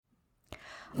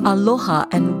Aloha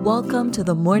and welcome to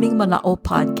the Morning Mana'o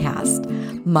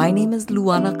podcast. My name is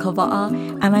Luana Kava'a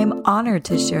and I'm honored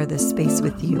to share this space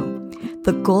with you.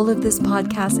 The goal of this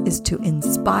podcast is to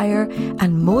inspire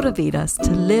and motivate us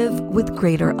to live with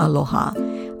greater aloha.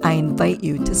 I invite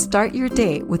you to start your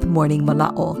day with Morning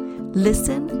Mana'o.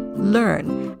 Listen,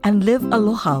 learn, and live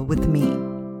aloha with me.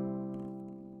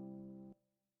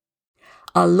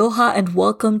 Aloha and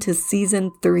welcome to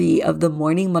Season 3 of the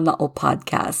Morning Mana'o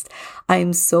podcast. I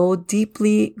am so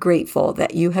deeply grateful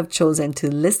that you have chosen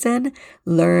to listen,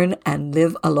 learn, and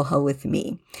live aloha with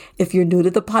me. If you're new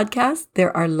to the podcast,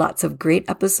 there are lots of great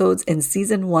episodes in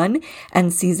Season 1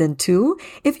 and Season 2.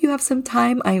 If you have some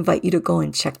time, I invite you to go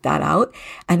and check that out.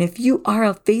 And if you are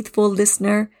a faithful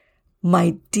listener,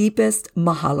 my deepest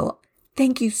mahalo.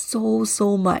 Thank you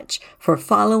so much for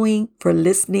following, for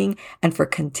listening, and for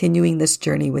continuing this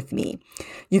journey with me.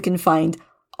 You can find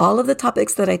all of the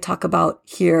topics that I talk about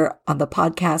here on the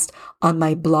podcast on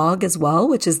my blog as well,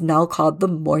 which is now called the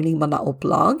Morning Mana'o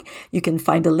blog. You can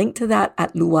find a link to that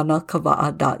at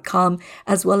luanakava'a.com,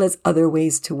 as well as other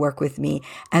ways to work with me.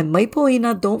 And mai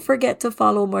poina, don't forget to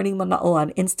follow Morning Mana'o on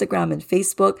Instagram and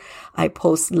Facebook. I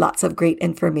post lots of great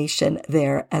information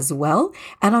there as well.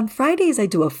 And on Fridays, I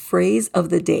do a phrase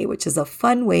of the day, which is a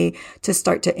fun way to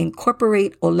start to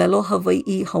incorporate Olelo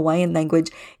Hawaii Hawaiian language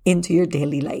into your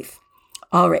daily life.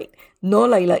 All right, no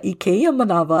laila I keia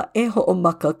manawa e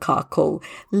ho'omaka kākou.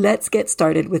 Let's get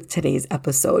started with today's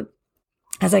episode.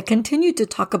 As I continue to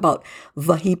talk about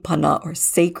vahipana or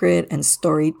sacred and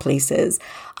storied places,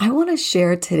 I want to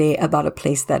share today about a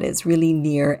place that is really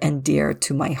near and dear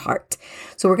to my heart.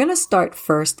 So we're going to start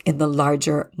first in the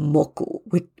larger moku,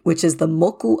 which is the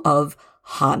moku of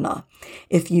Hana.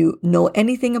 If you know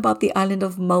anything about the island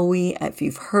of Maui, if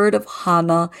you've heard of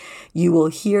Hana, you will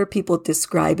hear people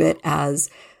describe it as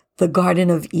the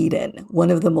Garden of Eden, one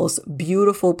of the most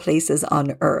beautiful places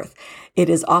on earth. It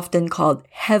is often called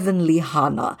Heavenly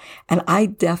Hana, and I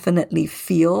definitely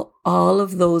feel all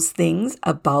of those things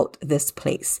about this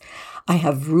place. I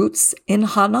have roots in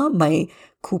Hana. My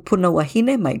kupuna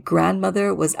wahine, my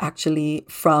grandmother, was actually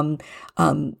from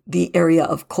the area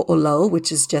of Ko'olau,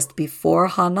 which is just before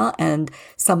Hana, and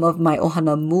some of my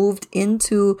ohana moved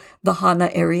into the Hana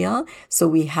area. So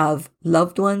we have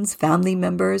loved ones, family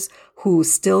members who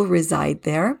still reside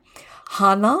there.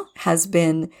 Hana has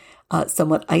been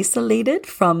somewhat isolated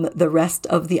from the rest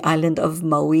of the island of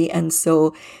Maui, and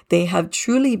so they have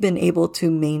truly been able to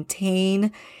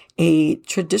maintain a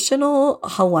traditional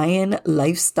Hawaiian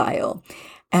lifestyle.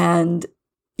 And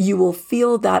you will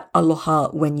feel that aloha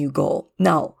when you go.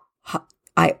 Now,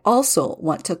 I also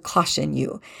want to caution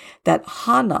you that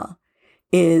Hana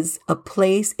is a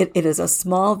place, it is a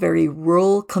small, very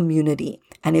rural community.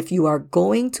 And if you are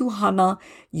going to Hana,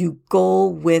 you go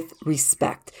with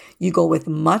respect. You go with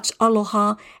much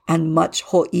aloha and much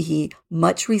ho'ihi,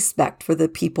 much respect for the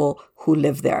people who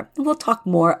live there. And we'll talk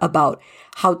more about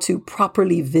how to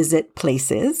properly visit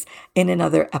places in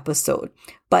another episode.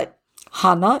 But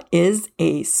Hana is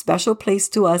a special place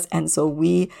to us, and so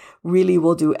we really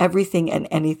will do everything and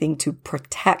anything to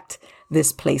protect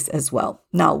this place as well.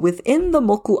 Now, within the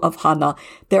moku of Hana,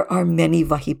 there are many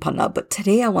vahipana, but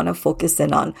today I want to focus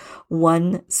in on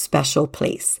one special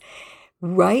place.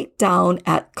 Right down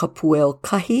at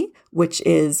Kapueokahi, which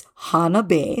is Hana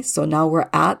Bay, so now we're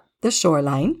at the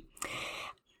shoreline.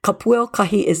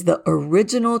 Kapueokahi is the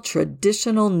original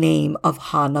traditional name of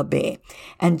Hana Bay.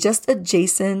 And just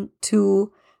adjacent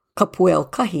to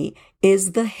Kapueokahi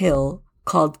is the hill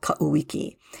called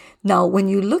Ka'uiki. Now, when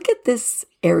you look at this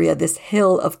area, this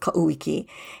hill of Ka'uiki,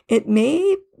 it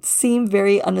may seem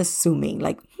very unassuming,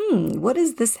 like, what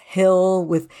is this hill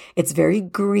with, it's very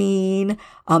green.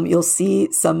 You'll see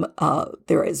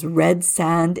there is red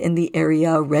sand in the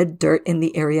area, red dirt in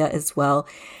the area as well.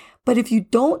 But if you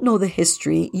don't know the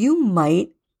history, you might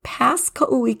pass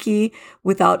Ka'uiki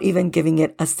without even giving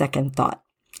it a second thought.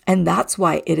 And that's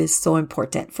why it is so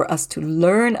important for us to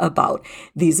learn about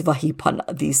these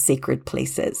vahipana, these sacred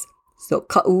places. So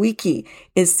Ka'uiki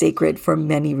is sacred for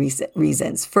many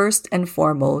reasons. First and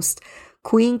foremost,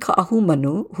 Queen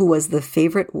Ka'ahumanu, who was the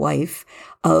favorite wife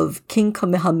of King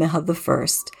Kamehameha I,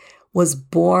 was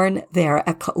born there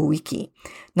at Ka'uiki.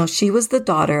 Now, she was the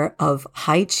daughter of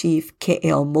High Chief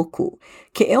Ke'eaumoku.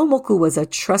 Ke'eaumoku was a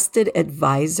trusted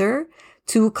advisor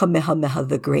to Kamehameha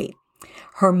the Great.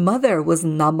 Her mother was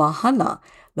Namahana,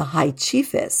 the high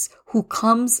chiefess, who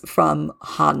comes from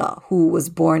Hana, who was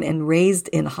born and raised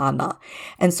in Hana.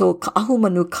 And so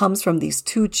Ka'ahumanu comes from these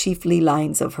two chiefly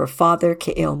lines of her father,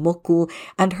 Ke'eomoku,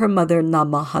 and her mother,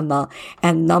 Namahana.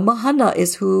 And Namahana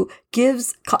is who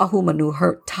gives Ka'ahumanu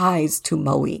her ties to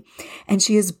Maui. And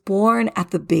she is born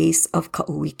at the base of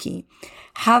Ka'uiki.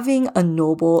 Having a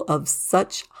noble of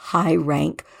such high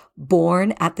rank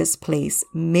born at this place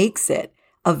makes it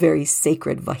a very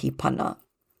sacred vahipana.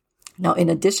 Now, in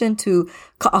addition to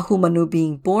Ka'ahumanu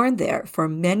being born there, for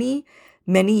many,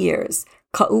 many years,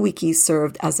 Ka'uiki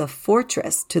served as a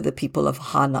fortress to the people of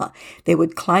Hana. They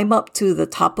would climb up to the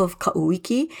top of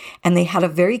Ka'uiki, and they had a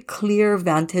very clear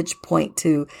vantage point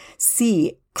to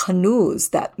see canoes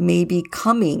that may be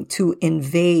coming to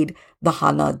invade the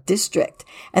Hana district.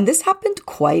 And this happened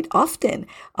quite often.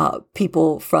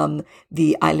 People from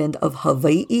the island of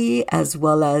Hawaii, as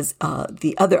well as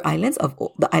the other islands of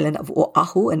the island of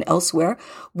Oahu and elsewhere,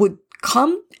 would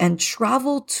come and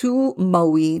travel to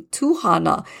Maui, to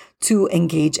Hana, to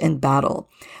engage in battle.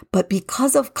 But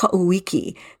because of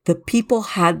Ka'uiki, the people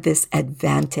had this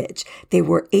advantage. They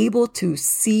were able to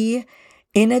see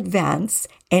in advance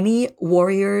any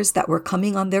warriors that were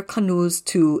coming on their canoes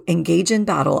to engage in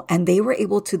battle, and they were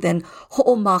able to then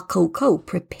ho'omakaukou,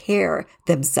 prepare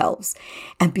themselves.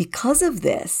 And because of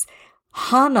this,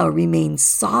 Hana remained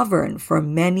sovereign for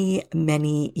many,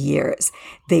 many years.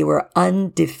 They were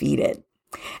undefeated.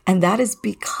 And that is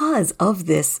because of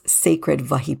this sacred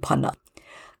vahipana.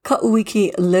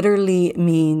 Ka'uiki literally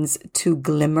means to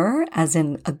glimmer, as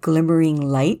in a glimmering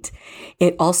light.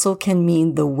 It also can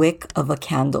mean the wick of a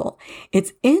candle.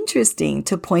 It's interesting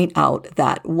to point out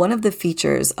that one of the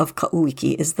features of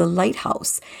Ka'uiki is the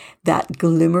lighthouse. That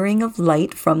glimmering of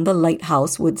light from the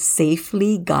lighthouse would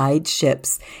safely guide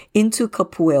ships into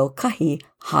Kapueokahi,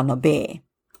 Hana Bay.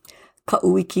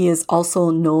 Ka'uiki is also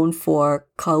known for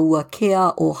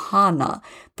Kauakea o Hana,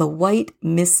 the white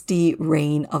misty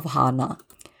rain of Hana.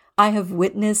 I have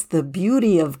witnessed the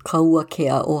beauty of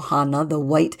Kauakea o Hana, the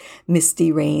white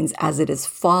misty rains, as it is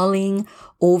falling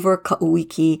over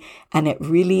Ka'uiki, and it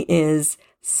really is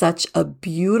such a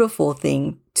beautiful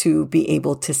thing to be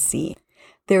able to see.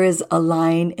 There is a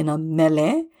line in a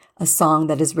mele, a song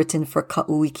that is written for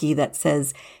Ka'uiki, that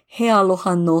says, He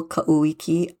aloha no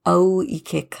Ka'uiki au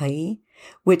ike kai,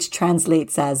 which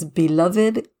translates as,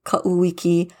 Beloved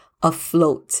Ka'uiki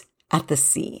afloat at the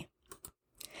sea.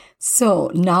 So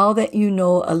now that you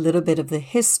know a little bit of the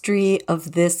history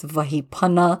of this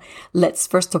vahipana, let's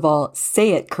first of all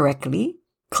say it correctly,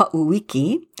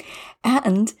 Ka'uiki,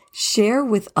 and share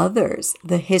with others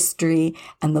the history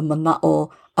and the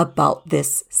mana'o about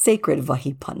this sacred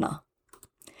vahipana.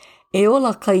 E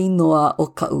ola ka inoa o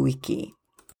Ka'uiki.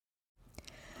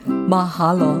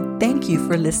 Mahalo. Thank you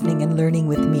for listening and learning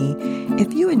with me.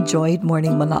 If you enjoyed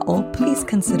Morning Mana'o, please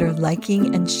consider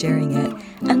liking and sharing it.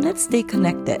 And let's stay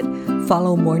connected.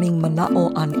 Follow Morning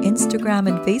Mana'o on Instagram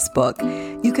and Facebook.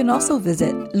 You can also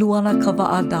visit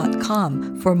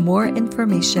luanakawa'a.com for more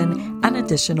information and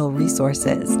additional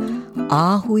resources.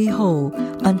 Ahui ho.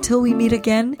 Until we meet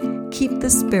again, keep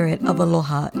the spirit of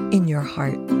aloha in your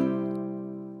heart.